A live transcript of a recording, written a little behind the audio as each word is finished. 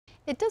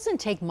It doesn't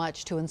take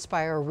much to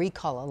inspire a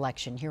recall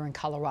election here in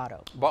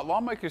Colorado. But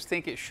lawmakers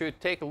think it should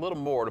take a little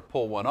more to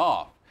pull one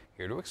off.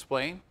 Here to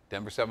explain,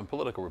 Denver 7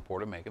 political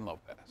reporter Megan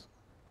Lopez.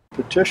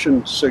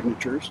 Petition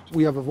signatures.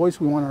 We have a voice,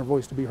 we want our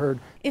voice to be heard.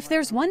 If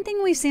there's one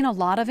thing we've seen a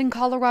lot of in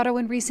Colorado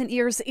in recent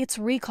years, it's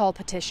recall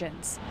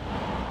petitions.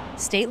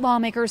 State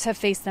lawmakers have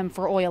faced them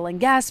for oil and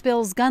gas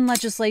bills, gun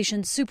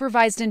legislation,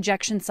 supervised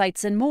injection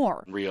sites, and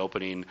more.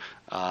 Reopening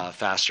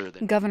faster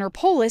than Governor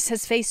Polis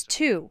has faced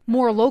two.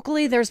 More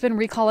locally, there's been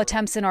recall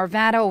attempts in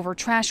Arvada over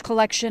trash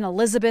collection,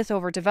 Elizabeth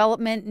over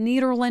development,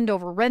 Nederland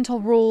over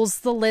rental rules,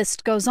 the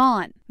list goes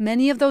on.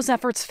 Many of those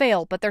efforts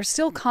fail, but they're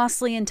still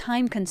costly and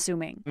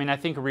time-consuming. I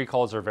think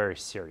recalls are very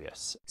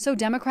serious. So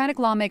Democratic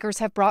lawmakers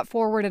have brought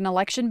forward an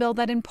election bill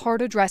that in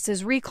part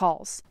addresses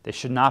recalls. They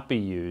should not be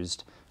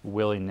used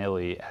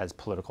willy-nilly as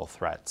political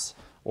threats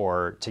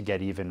or to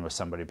get even with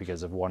somebody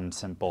because of one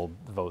simple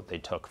vote they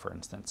took, for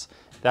instance.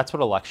 That's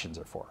what elections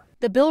are for.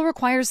 The bill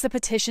requires the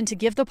petition to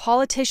give the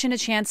politician a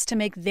chance to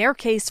make their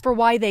case for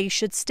why they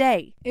should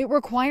stay. It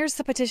requires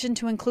the petition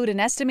to include an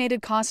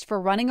estimated cost for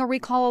running a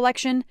recall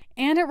election,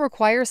 and it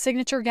requires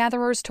signature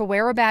gatherers to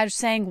wear a badge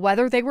saying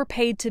whether they were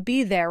paid to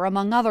be there,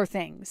 among other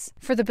things.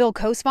 For the bill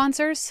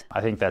co-sponsors,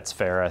 I think that's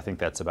fair. I think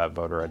that's about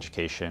voter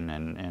education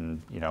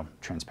and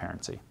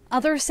transparency.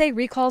 Others say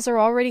recalls are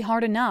already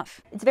hard enough.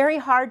 It's very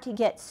hard to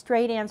get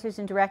straight answers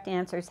and direct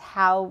answers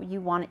how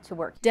you want it to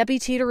work. Debbie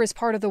Teeter is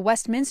part of the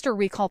Westminster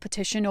recall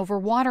petition over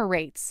water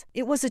rates.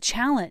 It was a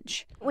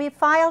challenge. We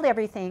filed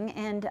everything,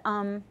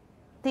 and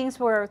things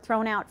were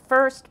thrown out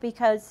first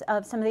because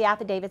of some of the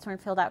affidavits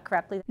weren't filled out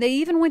correctly. They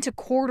even went to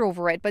court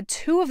over it, but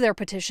two of their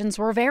petitions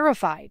were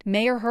verified.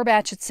 Mayor Herb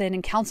Atchison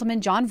and Councilman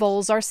John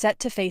Voles are set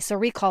to face a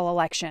recall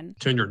election.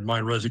 Tendered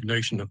my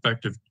resignation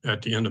effective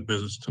at the end of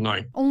business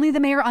tonight. Only the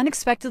mayor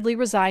unexpectedly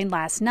resigned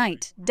last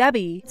night.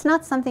 Debbie, it's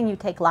not something you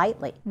take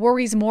lightly.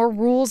 Worries more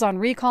rules on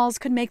recalls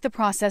could make the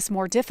process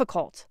more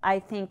difficult. I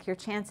think your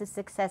chance of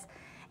success,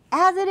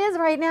 as it is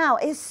right now,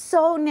 is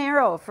so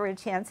narrow for a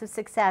chance of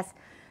success.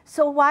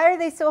 So why are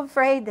they so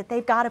afraid that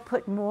they've got to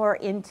put more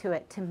into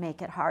it to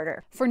make it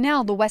harder? For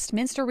now, the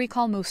Westminster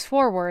recall moves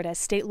forward as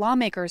state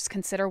lawmakers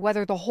consider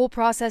whether the whole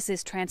process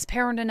is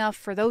transparent enough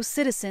for those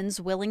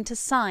citizens willing to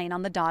sign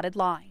on the dotted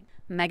line.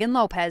 Megan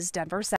Lopez, Denver 7.